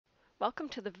Welcome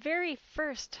to the very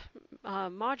first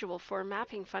module for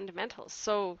mapping fundamentals.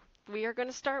 So we are going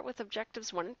to start with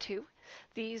objectives 1 and 2.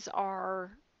 These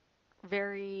are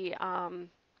very,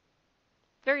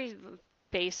 very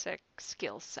basic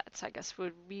skill sets, I guess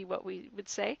would be what we would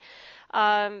say.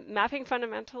 Mapping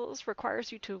fundamentals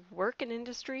requires you to work in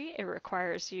industry. It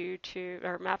requires you to,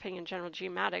 or mapping in general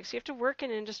geomatics, you have to work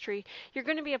in industry. You're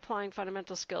going to be applying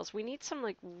fundamental skills. We need some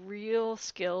like real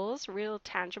skills, real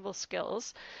tangible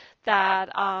skills that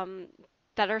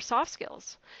that are soft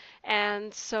skills.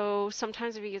 And so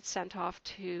sometimes if you get sent off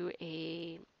to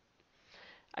a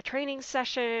training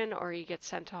session or you get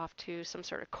sent off to some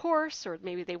sort of course, or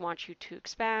maybe they want you to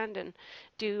expand and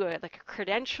do like a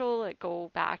credential, like go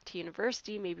back to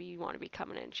university, maybe you want to become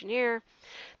an engineer.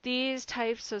 These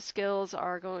types of skills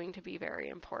are going to be very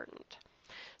important.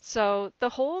 So the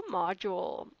whole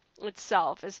module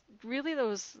itself is really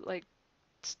those like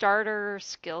starter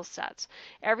skill sets.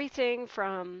 Everything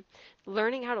from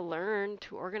learning how to learn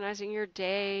to organizing your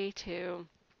day to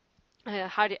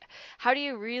how do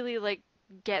you really like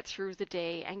get through the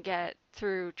day and get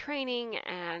through training,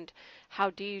 and how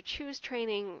do you choose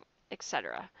training,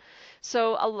 etc.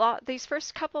 So a lot these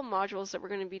first couple modules that we're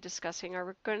going to be discussing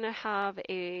are going to have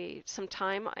some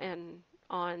time and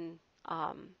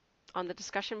um, on the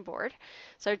discussion board.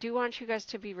 So I do want you guys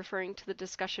to be referring to the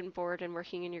discussion board and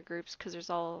working in your groups, because there's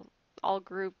all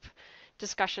group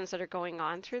discussions that are going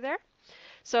on through there.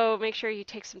 So make sure you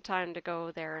take some time to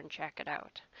go there and check it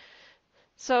out.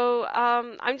 So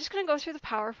I'm just going to go through the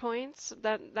PowerPoints.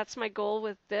 That's my goal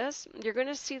with this. You're going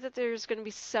to see that there's going to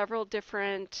be several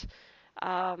different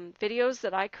videos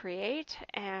that I create,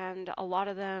 and a lot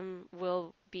of them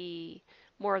will be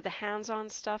more of the hands-on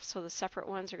stuff. So the separate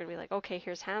ones are going to be like, okay,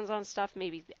 here's hands-on stuff,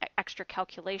 maybe extra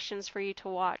calculations for you to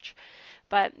watch.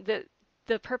 But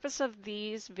the purpose of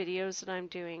these videos that I'm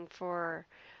doing for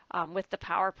with the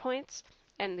PowerPoints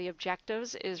and the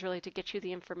objectives is really to get you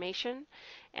the information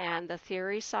and the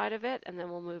theory side of it, and then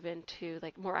we'll move into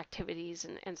like more activities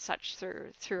and such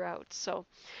throughout. So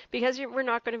because we're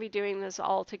not going to be doing this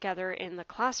all together in the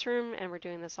classroom and we're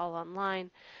doing this all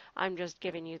online, I'm just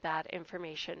giving you that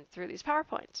information through these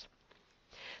PowerPoints.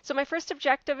 So my first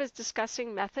objective is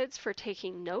discussing methods for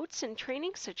taking notes in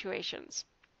training situations.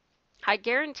 I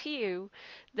guarantee you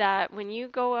that when you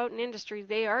go out in industry,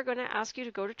 they are going to ask you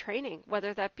to go to training,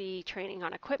 whether that be training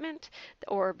on equipment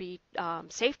or be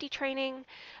safety training,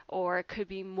 or it could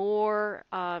be more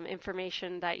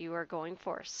information that you are going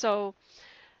for. So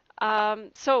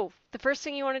the first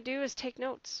thing you want to do is take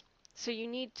notes. So you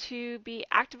need to be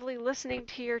actively listening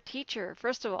to your teacher,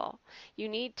 first of all. You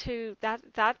need to,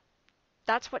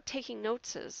 that's what taking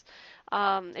notes is.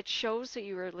 It shows that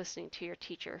you are listening to your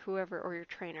teacher, whoever, or your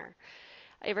trainer.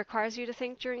 It requires you to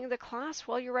think during the class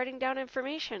while you're writing down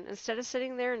information. Instead of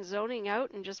sitting there and zoning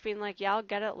out and just being like, yeah, I'll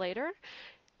get it later,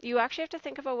 you actually have to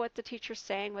think about what the teacher's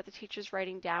saying, what the teacher's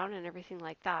writing down, and everything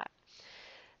like that.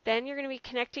 Then you're going to be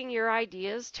connecting your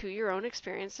ideas to your own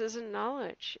experiences and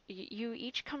knowledge. You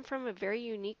each come from a very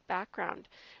unique background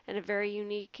and a very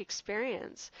unique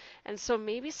experience. And so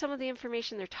maybe some of the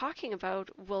information they're talking about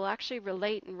will actually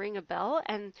relate and ring a bell.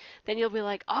 And then you'll be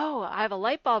like, oh, I have a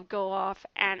light bulb go off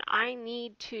and I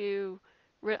need to,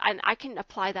 and I can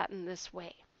apply that in this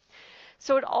way.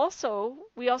 So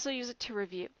we also use it to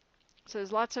review. So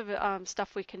there's lots of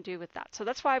stuff we can do with that. So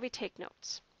that's why we take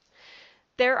notes.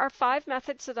 There are 5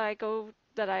 methods that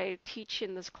I teach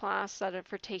in this class that are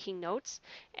for taking notes,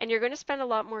 and you're going to spend a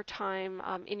lot more time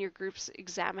in your groups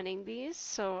examining these,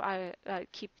 so I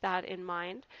keep that in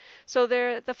mind. So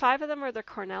the 5 of them are the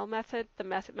Cornell method,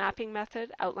 the mapping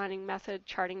method, outlining method,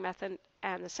 charting method,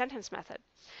 and the sentence method.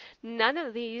 None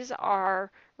of these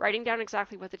are writing down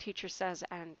exactly what the teacher says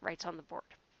and writes on the board.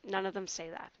 None of them say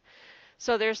that.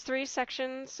 So there's 3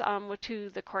 sections to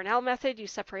the Cornell method. You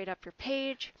separate up your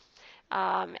page.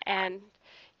 And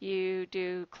you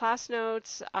do class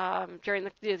notes during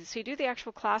so you do the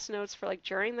actual class notes for like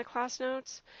during the class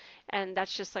notes, and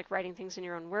that's just like writing things in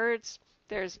your own words.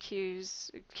 There's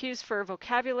cues for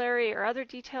vocabulary or other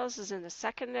details is in the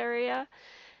second area,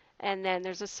 and then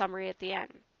there's a summary at the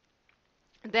end.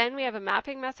 Then we have a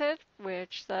mapping method,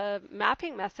 which the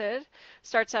mapping method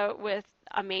starts out with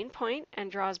a main point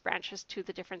and draws branches to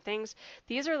the different things.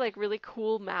 These are like really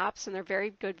cool maps, and they're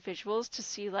very good visuals to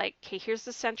see like, okay, here's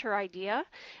the center idea,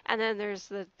 and then there's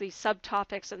the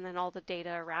subtopics and then all the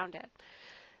data around it.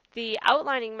 The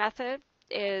outlining method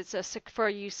is for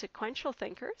you sequential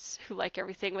thinkers who like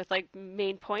everything with like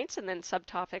main points and then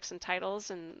subtopics and titles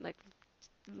and like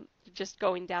just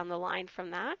going down the line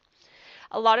from that.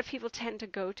 A lot of people tend to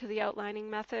go to the outlining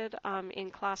method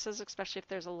in classes, especially if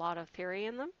there's a lot of theory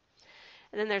in them.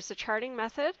 And then there's the charting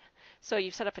method. So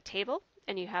you've set up a table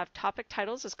and you have topic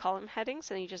titles as column headings,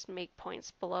 and you just make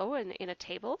points below in a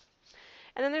table.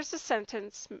 And then there's the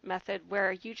sentence method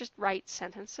where you just write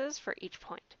sentences for each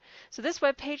point. So this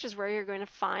web page is where you're going to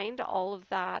find all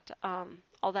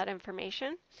that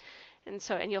information.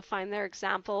 And you'll find their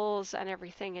examples and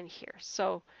everything in here.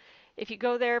 So if you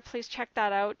go there, please check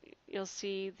that out. You'll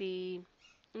see the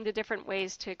different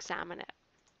ways to examine it.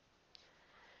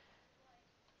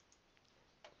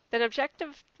 Then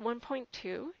Objective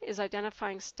 1.2 is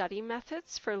identifying study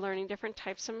methods for learning different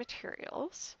types of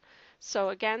materials. So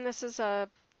again, this is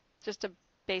just a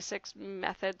basics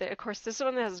method. Of course, this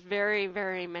one has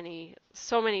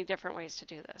so many different ways to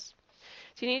do this.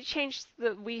 So you need to change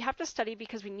we have to study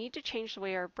because we need to change the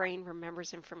way our brain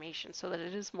remembers information so that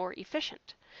it is more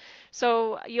efficient.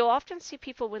 So you'll often see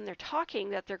people when they're talking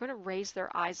that they're going to raise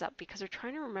their eyes up because they're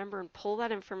trying to remember and pull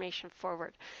that information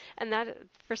forward. And that,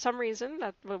 for some reason,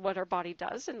 that's what our body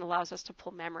does and allows us to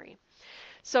pull memory.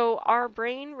 So our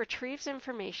brain retrieves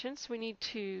information, so we need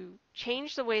to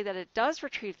change the way that it does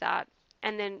retrieve that,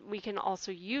 and then we can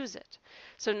also use it.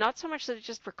 So not so much that it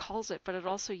just recalls it, but it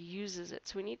also uses it.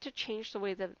 So we need to change the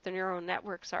way that the neural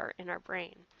networks are in our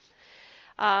brain.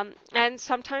 And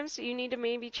sometimes you need to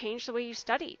maybe change the way you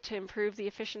study to improve the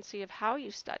efficiency of how you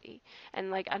study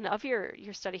and of your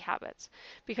study habits.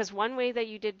 Because one way that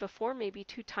you did before may be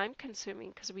too time consuming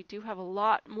because we do have a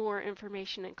lot more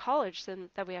information in college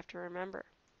that we have to remember.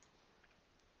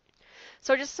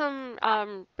 So just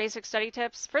some basic study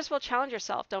tips. First of all, challenge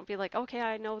yourself. Don't be like, okay,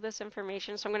 I know this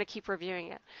information, so I'm going to keep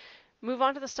reviewing it. Move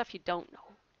on to the stuff you don't know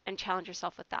and challenge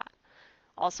yourself with that.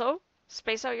 Also,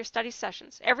 space out your study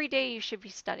sessions. Every day you should be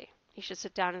studying. You should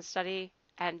sit down and study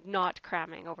and not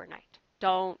cramming overnight.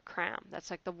 Don't cram. That's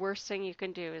like the worst thing you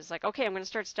can do is like, okay, I'm going to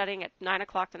start studying at 9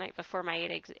 o'clock the night before my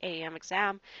 8 a.m.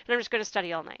 exam, and I'm just going to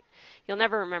study all night. You'll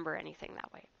never remember anything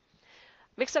that way.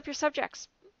 Mix up your subjects.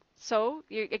 So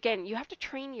again, you have to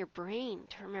train your brain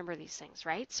to remember these things,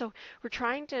 right? So we're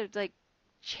trying to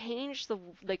change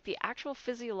the actual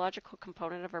physiological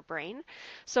component of our brain.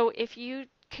 So if you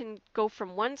can go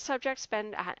from one subject,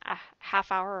 spend a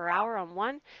half hour or hour on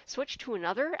one, switch to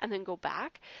another, and then go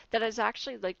back, that is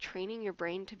actually training your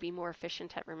brain to be more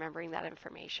efficient at remembering that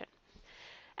information.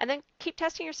 And then keep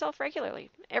testing yourself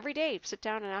regularly. Every day, sit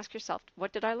down and ask yourself,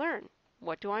 what did I learn?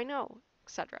 What do I know?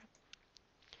 Etc.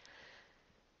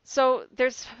 So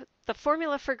there's the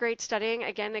formula for great studying.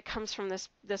 Again, it comes from this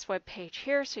web page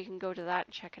here, so you can go to that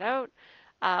and check it out.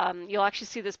 You'll actually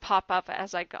see this pop up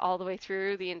as I go all the way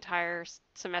through the entire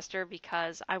semester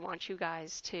because I want you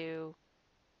guys to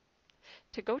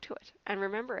go to it and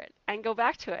remember it and go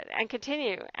back to it and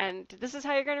continue. And this is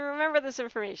how you're going to remember this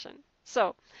information.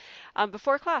 So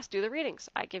before class, do the readings.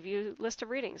 I give you a list of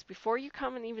readings. Before you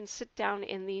come and even sit down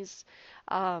in these,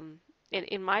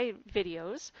 in my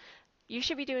videos, you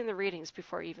should be doing the readings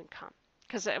before you even come.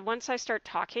 Because once I start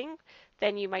talking,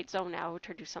 then you might zone out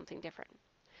or do something different.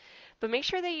 But make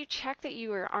sure that you check that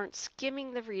you aren't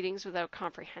skimming the readings without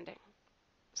comprehending.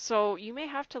 So you may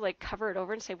have to cover it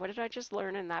over and say, what did I just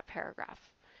learn in that paragraph?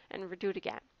 And do it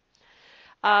again.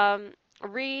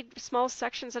 Read small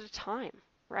sections at a time,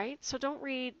 right? So don't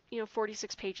read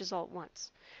 46 pages all at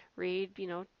once. Read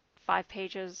 5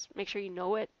 pages, make sure you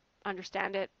know it,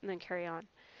 understand it, and then carry on.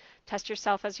 Test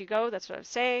yourself as you go, that's what I'm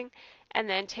saying, and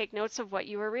then take notes of what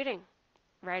you are reading.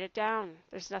 Write it down.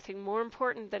 There's nothing more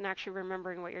important than actually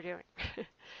remembering what you're doing.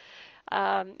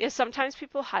 Sometimes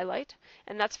people highlight,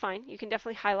 and that's fine. You can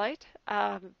definitely highlight,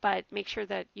 but make sure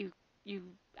that you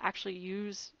actually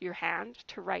use your hand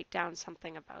to write down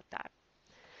something about that.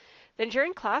 Then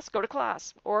during class, go to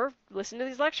class or listen to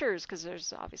these lectures because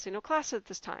there's obviously no class at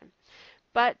this time.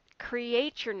 But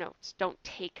create your notes. Don't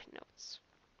take notes.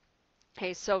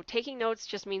 Okay, so taking notes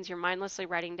just means you're mindlessly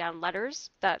writing down letters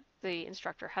that the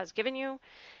instructor has given you.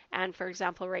 And for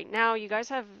example, right now, you guys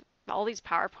have all these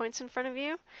PowerPoints in front of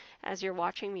you as you're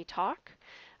watching me talk,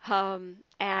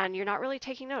 and you're not really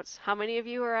taking notes. How many of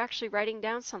you are actually writing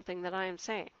down something that I am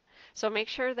saying? So make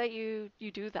sure that you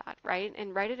do that, right?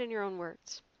 And write it in your own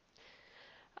words.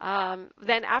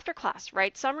 Then after class,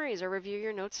 write summaries or review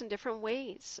your notes in different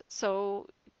ways. So,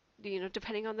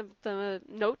 depending on the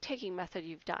note-taking method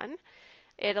you've done,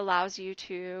 it allows you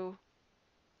to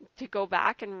go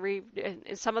back and read,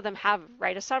 and some of them have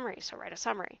write a summary, so write a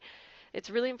summary. It's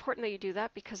really important that you do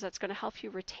that because that's going to help you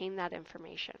retain that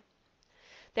information.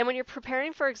 Then when you're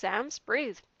preparing for exams,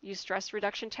 breathe. Use stress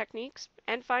reduction techniques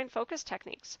and find focus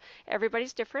techniques.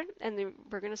 Everybody's different, and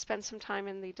we're going to spend some time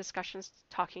in the discussions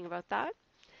talking about that.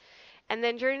 And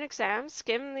then during exams,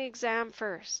 skim the exam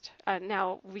first.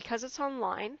 Now, because it's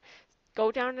online,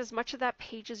 Go down as much of that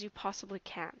page as you possibly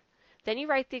can. Then you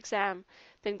write the exam,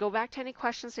 then go back to any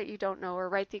questions that you don't know or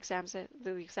write the exam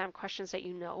questions that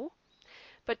you know.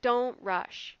 But don't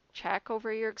rush. Check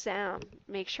over your exam.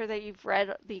 Make sure that you've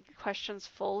read the questions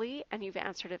fully and you've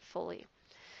answered it fully.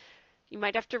 You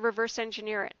might have to reverse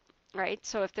engineer it, right?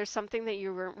 So if there's something that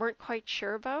you weren't quite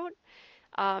sure about,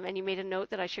 and you made a note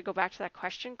that I should go back to that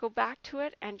question, go back to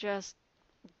it and just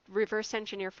reverse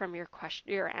engineer from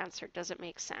your answer. Does it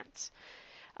make sense?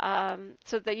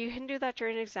 So that you can do that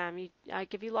during an exam. I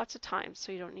give you lots of time,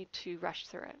 so you don't need to rush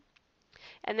through it.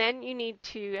 And then you need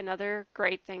to, another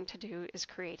great thing to do is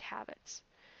create habits.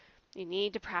 You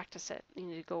need to practice it. You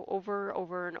need to go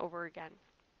over and over again.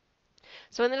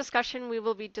 So in the discussion, we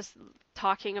will be just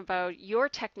talking about your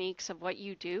techniques of what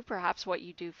you do, perhaps what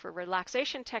you do for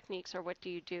relaxation techniques, or what do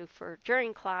you do for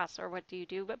during class, or what do you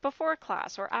do before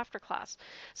class or after class.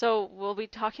 So we'll be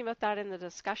talking about that in the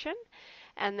discussion.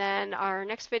 And then our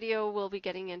next video will be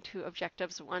getting into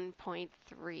Objectives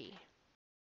 1.3.